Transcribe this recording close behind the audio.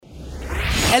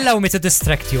Allow me to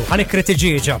distract you. Ħanikri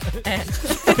tiġiġa.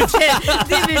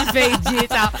 Di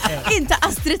bil-fejġita. Inta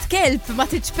qastrit kelb ma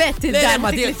tiġpet id-dar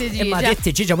Imma di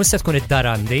tiġiġa mhux se tkun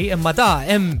id-darandi, imma da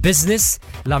hemm business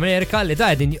l-Amerika li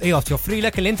da qegħdin jgħid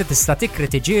joffrilek li inti tista' tikri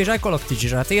tiġiġa jkollok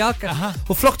tiġiġa tiegħek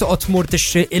u flok toqgħod tmur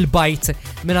tixtri il-bajt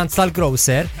mingħand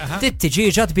tal-grocer,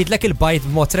 tiġiġa tbidlek il-bajt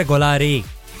b'mod regolari.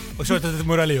 U xorta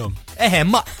tmur għalihom.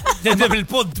 Ma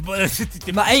il-punt.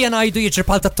 ma ejja ngħidu jiġri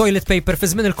bħal ta' toilet paper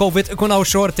fi żmien il-COVID ikun hawn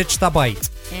shortage ta'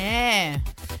 bajt.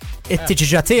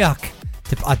 It-tiġiġa tiegħek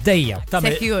tibqa' dejja.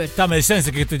 Tagħmel sens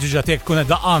li t-tiġiġa tiegħek tkun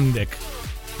qed għandek.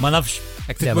 Ma nafx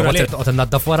hekk tmur għalihom. Qed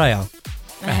naddaf warajha.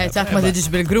 Dak ma tiġix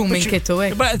bil-grooming kit u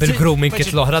hekk. Bil-grooming kit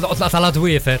l-oħra doqgħod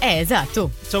tal-adwiefer. Eżattu.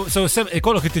 So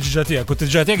ikollok it-tiġiġa tiegħek u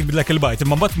t-tiġiġa tiegħek tbidlek il-bajt,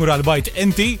 imma mbagħad tmur għall-bajt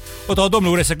inti u tgħodhom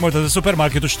lura isek mort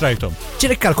tas-supermarket u xtrajthom.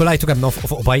 Ġiri kkalkulajtu kemm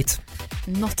fuq bajt?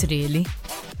 Not really.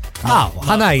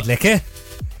 Ħanajdlek,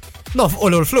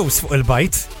 Nofqolu l-flus fuq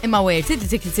il-bajt. Imma wejr, tiddi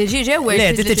tik tiġiġa u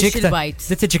wejr tiddi il-bajt.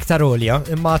 Di tiġik tarolja,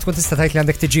 imma tkun tista' tgħid li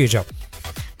għandek tiġiġa.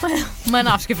 Ma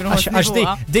nafx kif inħoss. Għax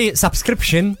di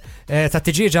subscription ta'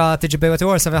 tiġiġa tiġi bejwet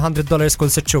 $700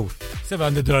 kull 6 xhur.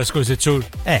 $700 kull 6 xhur.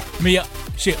 Mija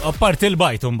xi apparti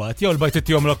l-bajt imbagħad, jew l-bajt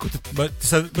ittihomlok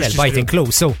il-bajt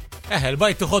inklusu.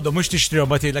 Il-bajt tuħodhom mhux tixtrihom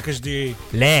bagħtilek għax di.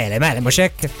 Le, mhux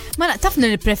hekk. Ma tafna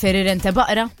li preferi renta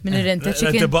baqra minn renta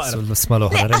chicken.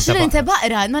 Għax renta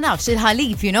baqra, ma nafx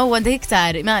il-ħalib, għandek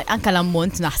iktar, anka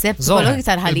l-ammont naħseb, kollok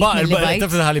iktar ħalib.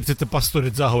 Taf il-ħalib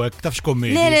tipasturizzaħu hekk, tafx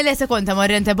kommi. Le, sekonda ma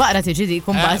renta baqra tiġi di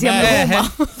kumbat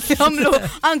jagħmlu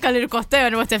anka l-irkotta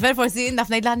jew whatever, forsi naf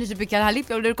ngħidla niġibik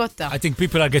l-ħalib jew l-irkotta. I think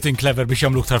people are getting clever biex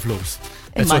jagħmlu iktar flus.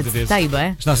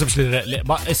 Tajba, X'naħsebx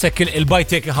li sekk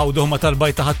il-bajt jekk iħawduh ma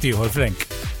tal-bajt ta' ħaddieħor Frank.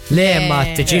 Le, ma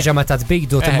t-tiġiġa ma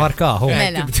tadbidu timmarkaħu.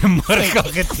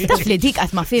 Taf li dik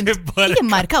qatt ma fimt.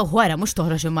 Timmarkaw wara mhux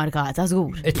toħroġ immarkata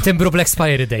żgur. It-timbru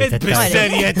bl-expiry date.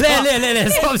 Le,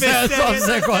 stop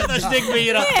second. Għax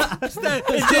kbira.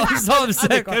 Stop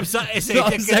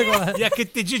second. Jekk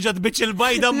it-tiġiġa tbiċċ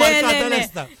il-bajda markata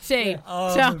lesta. Xejn.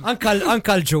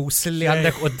 Anka l-ġus li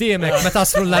għandek quddiemek meta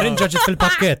aslu l-larinġa ġiet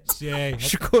fil-pakkett.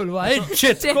 Xkulwa,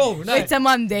 ġiet tkun. It's a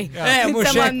Monday.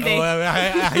 Mhux Monday.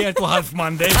 Aħjar tu half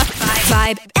Monday.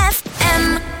 Vibe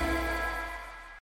FM.